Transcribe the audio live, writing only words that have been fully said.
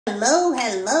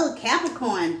Hello,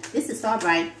 Capricorn. This is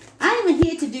Starbright. I am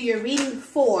here to do your reading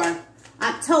for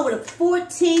October the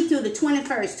 14th through the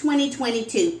 21st,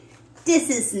 2022. This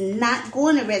is not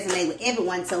going to resonate with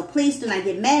everyone, so please do not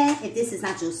get mad if this is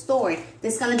not your story.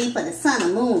 This is going to be for the Sun,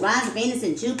 the Moon, Rise, Venus,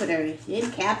 and Jupiter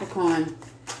in Capricorn.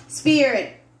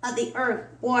 Spirit of the earth,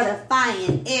 water, fire,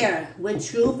 and air with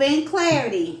truth and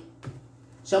clarity.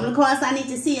 Show me the cards I need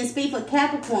to see and speak for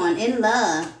Capricorn in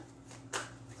love.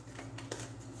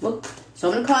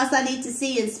 Show me the cards I need to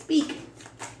see and speak.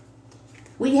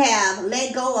 We have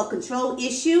let go of control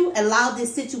issue. Allow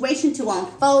this situation to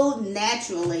unfold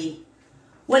naturally.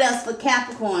 What else for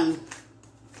Capricorn?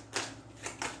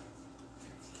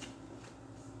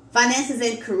 Finances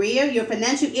and career. Your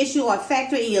financial issue or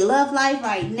factor in your love life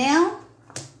right now.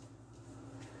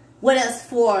 What else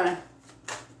for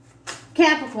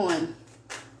Capricorn?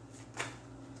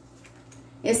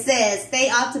 It says, stay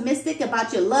optimistic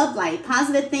about your love life.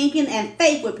 Positive thinking and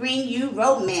faith will bring you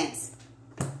romance.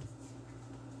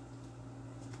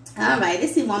 All right,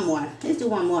 let's see one more. Let's do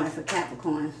one more for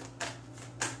Capricorn.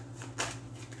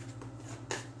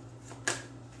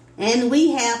 And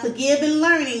we have forgive and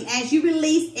learning. As you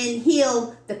release and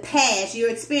heal the past, you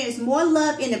experience more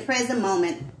love in the present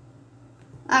moment.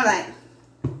 All right.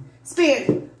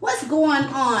 Spirit, what's going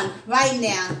on right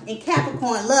now in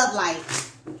Capricorn love life?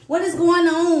 What is going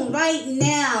on right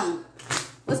now?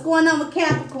 What's going on with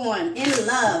Capricorn in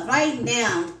love right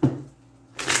now?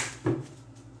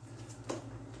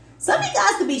 Some of you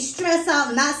guys could be stressed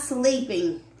out, not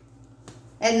sleeping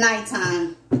at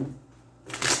nighttime.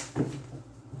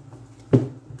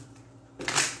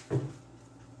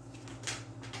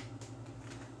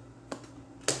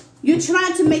 You're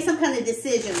trying to make some kind of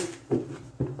decision.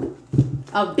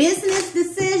 A business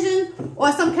decision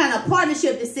or some kind of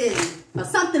partnership decision. Or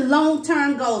something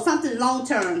long-term goal, something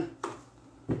long-term.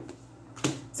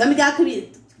 Some of you guys could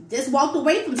be just walked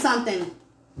away from something.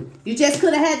 You just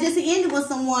could have had just an ending with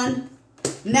someone.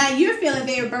 Now you're feeling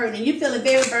very burdened. You're feeling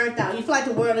very burnt out. You feel like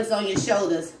the world is on your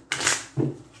shoulders.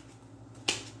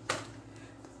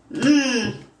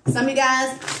 Some of you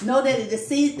guys know that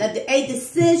a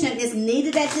decision is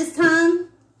needed at this time.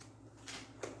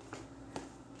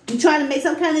 You're trying to make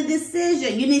some kind of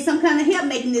decision. You need some kind of help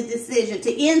making this decision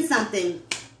to end something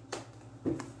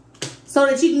so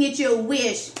that you can get your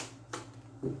wish.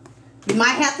 You might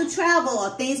have to travel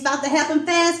or things start to happen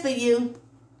fast for you.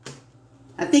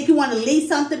 I think you want to leave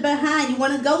something behind. You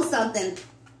want to go something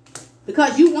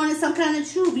because you wanted some kind of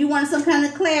truth. You wanted some kind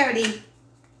of clarity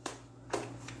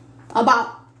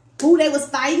about who they was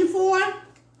fighting for.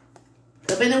 Could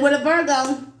have been with a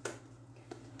Virgo.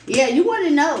 Yeah, you want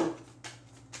to know.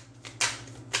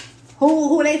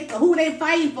 Who they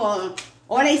fighting for?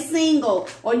 Or they single?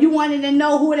 Or you wanted to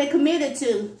know who they committed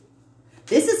to?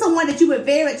 This is someone that you were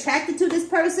very attracted to, this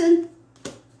person.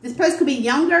 This person could be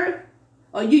younger.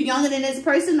 Or you younger than this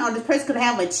person. Or this person could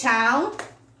have a child.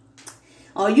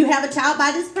 Or you have a child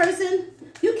by this person.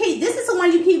 This is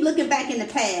someone you keep looking back in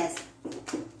the past.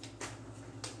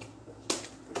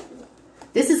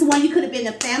 This is one you could have been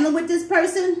in a family with this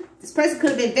person. This person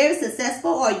could have been very successful.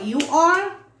 Or you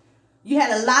are. You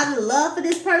had a lot of love for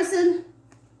this person.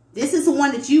 This is the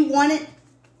one that you wanted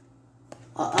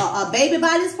a baby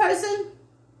by this person.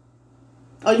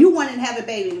 Or you wanted to have a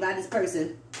baby by this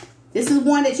person. This is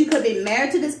one that you could have been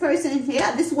married to this person.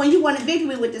 Yeah, this is one you wanted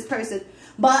victory with this person.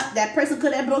 But that person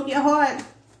could have broke your heart.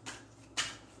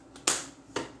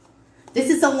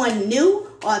 This is someone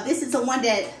new. Or this is someone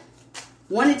that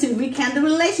wanted to rekindle a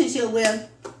relationship with.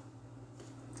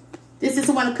 This is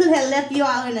someone that could have left you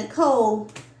out in the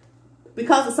cold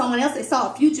because of someone else they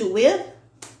saw a future with.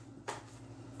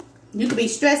 You could be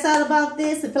stressed out about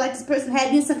this and feel like this person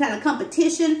had you in some kind of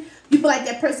competition. You feel like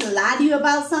that person lied to you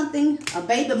about something. A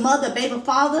baby mother, a baby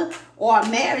father, or a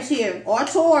marriage here, or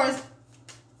Taurus.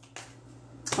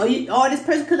 Or this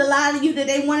person could have lied to you that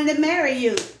they wanted to marry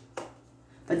you.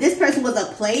 But this person was a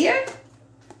player.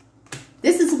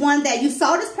 This is one that you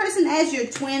saw this person as your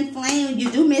twin flame.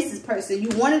 You do miss this person.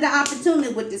 You wanted the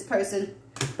opportunity with this person.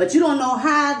 But you don't know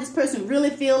how this person really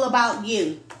feel about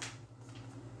you.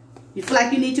 You feel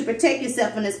like you need to protect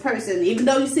yourself from this person. Even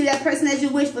though you see that person as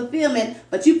your wish fulfillment.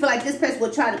 But you feel like this person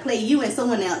will try to play you and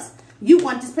someone else. You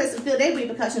want this person to feel their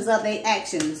repercussions of their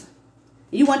actions.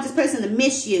 You want this person to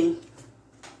miss you.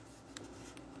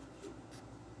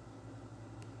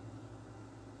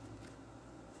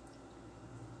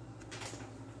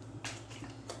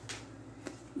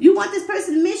 You want this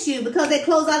person to miss you because they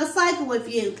close out a cycle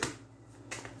with you.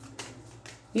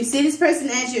 You see this person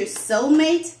as your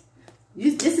soulmate.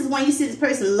 This is when you see this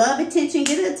person love attention,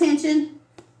 get attention.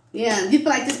 Yeah, you feel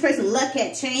like this person's luck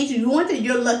had changed. You want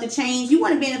your luck to change. You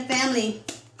want to be in a family.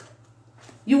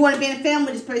 You want to be in a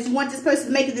family with this person. You want this person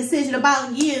to make a decision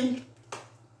about you.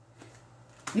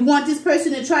 You want this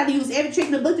person to try to use every trick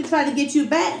in the book to try to get you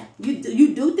back.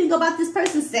 You do think about this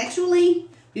person sexually.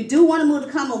 You do want to move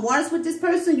to common waters with this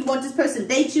person. You want this person to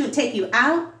date you and take you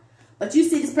out. But you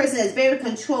see this person as very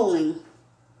controlling.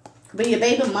 Could be your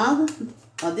baby mother.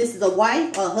 Or this is a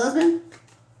wife or a husband.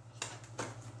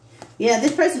 Yeah,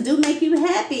 this person do make you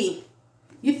happy.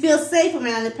 You feel safe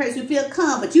around this person. You feel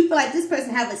calm. But you feel like this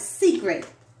person have a secret.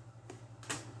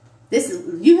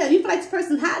 You feel like this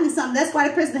person hiding something. That's why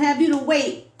the person have you to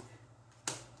wait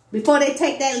before they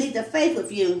take that leap of faith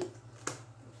with you.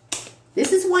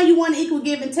 This is why you want to equal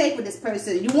give and take with this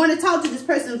person. You want to talk to this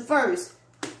person first.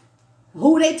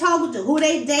 Who they talking to? Who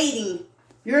they dating?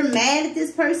 You're mad at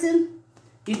this person.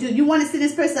 You want to send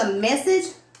this person a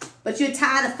message, but you're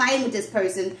tired of fighting with this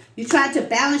person. You try to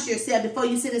balance yourself before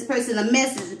you send this person a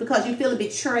message because you feel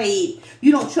betrayed.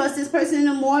 You don't trust this person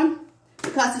anymore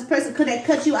because this person could have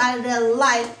cut you out of their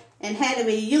life and had a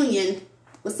reunion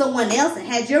with someone else and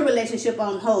had your relationship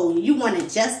on hold. You wanted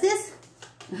justice?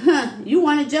 You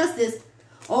wanted justice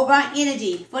over our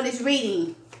energy for this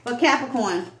reading for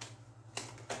Capricorn.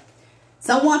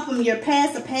 Someone from your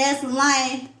past, a past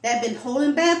life that been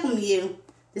holding back from you.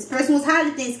 This person was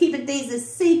hiding things, keeping things a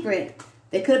secret.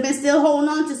 They could have been still holding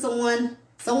on to someone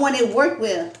they work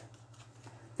with.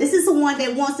 This is someone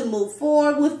that wants to move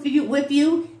forward with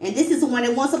you, and this is someone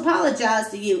that wants to apologize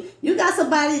to you. You got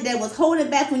somebody that was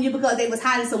holding back from you because they was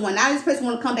hiding someone. Now this person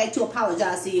want to come back to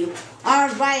apologize to you. All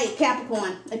right,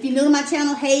 Capricorn. If you're new to my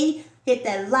channel, hey, hit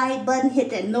that like button,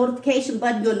 hit that notification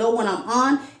button. You'll know when I'm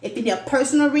on. If you need a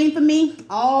personal reading for me,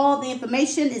 all the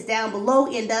information is down below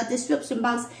in the description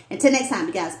box. Until next time,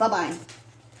 you guys. Bye-bye.